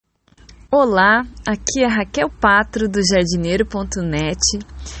Olá, aqui é a Raquel Patro do jardineiro.net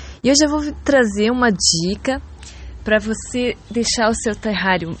e hoje eu vou trazer uma dica para você deixar o seu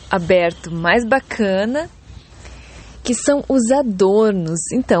terrário aberto mais bacana, que são os adornos.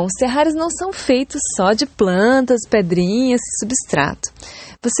 Então, os terrários não são feitos só de plantas, pedrinhas e substrato.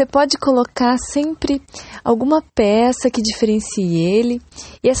 Você pode colocar sempre alguma peça que diferencie ele.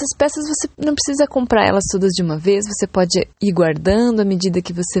 E essas peças você não precisa comprar elas todas de uma vez, você pode ir guardando à medida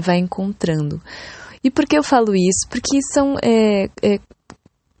que você vai encontrando. E por que eu falo isso? Porque são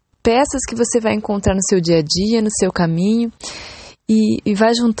peças que você vai encontrar no seu dia a dia, no seu caminho. E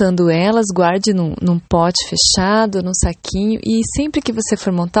vai juntando elas, guarde num pote fechado, num saquinho. E sempre que você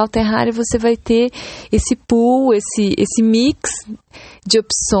for montar o terrário, você vai ter esse pool, esse mix de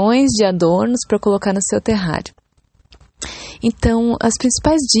opções de adornos para colocar no seu terrário. Então, as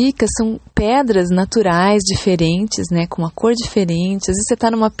principais dicas são pedras naturais diferentes, né, com uma cor diferente. Às vezes você está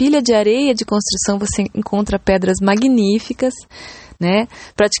numa pilha de areia de construção, você encontra pedras magníficas, né,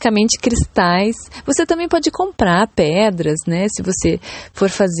 praticamente cristais. Você também pode comprar pedras, né, se você for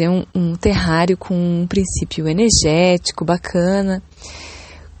fazer um terrário com um princípio energético, bacana.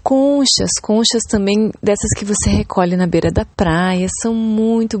 Conchas também, dessas que você recolhe na beira da praia, são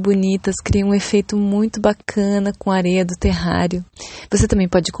muito bonitas, criam um efeito muito bacana com a areia do terrário. Você também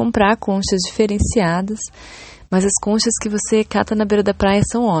pode comprar conchas diferenciadas, mas as conchas que você cata na beira da praia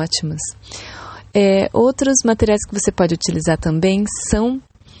são ótimas. Outros materiais que você pode utilizar também são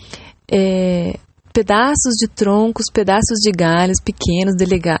pedaços de troncos, pedaços de galhos pequenos,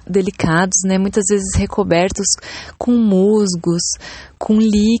 delicados, né? Muitas vezes recobertos com musgos, com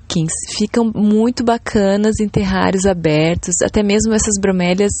líquens. Ficam muito bacanas em terrários abertos, até mesmo essas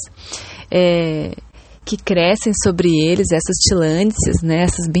bromélias que crescem sobre eles, essas tilândicas, né?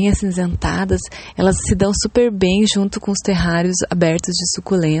 Essas bem acinzentadas, elas se dão super bem junto com os terrários abertos de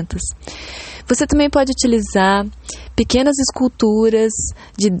suculentas. Você também pode utilizar pequenas esculturas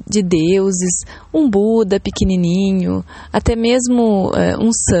de deuses, um Buda pequenininho, até mesmo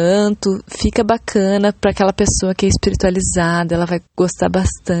um santo. Fica bacana para aquela pessoa que é espiritualizada, ela vai gostar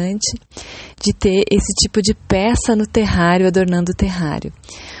bastante de ter esse tipo de peça no terrário, adornando o terrário.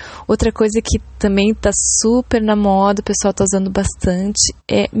 Outra coisa que também está super na moda, o pessoal está usando bastante,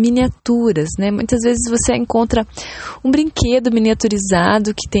 é miniaturas, né? Muitas vezes você encontra um brinquedo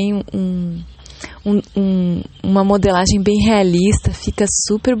miniaturizado que tem uma modelagem bem realista, fica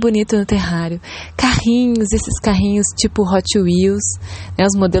super bonito no terrário. Esses carrinhos tipo Hot Wheels, né,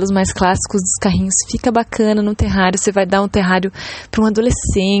 os modelos mais clássicos dos carrinhos, fica bacana no terrário. Você vai dar um terrário para um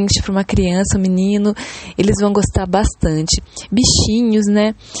adolescente, para uma criança, um menino, eles vão gostar bastante. Bichinhos,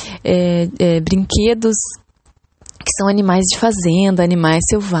 né, brinquedos que são animais de fazenda, animais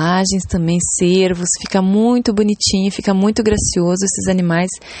selvagens também, cervos, fica muito bonitinho, fica muito gracioso esses animais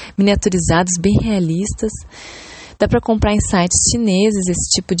miniaturizados, bem realistas. Dá para comprar em sites chineses esse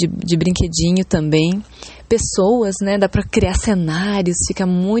tipo de brinquedinho também. Pessoas, né, dá para criar cenários, fica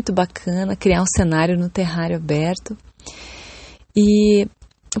muito bacana criar um cenário no terrário aberto. E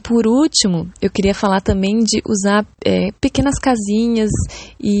por último, eu queria falar também de usar pequenas casinhas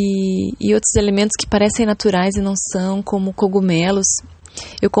e outros elementos que parecem naturais e não são, como cogumelos.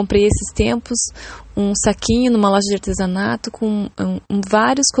 Eu comprei esses tempos um saquinho numa loja de artesanato com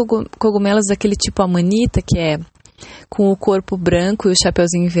vários cogumelos daquele tipo amanita, que é com o corpo branco e o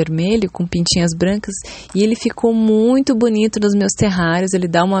chapeuzinho vermelho, com pintinhas brancas, e ele ficou muito bonito nos meus terrários. Ele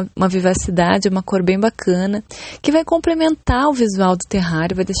dá uma vivacidade, uma cor bem bacana, que vai complementar o visual do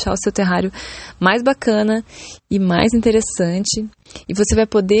terrário, vai deixar o seu terrário mais bacana e mais interessante, e você vai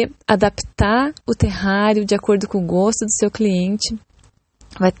poder adaptar o terrário de acordo com o gosto do seu cliente,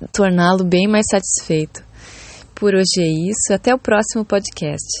 vai torná-lo bem mais satisfeito. Por hoje é isso, até o próximo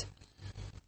podcast.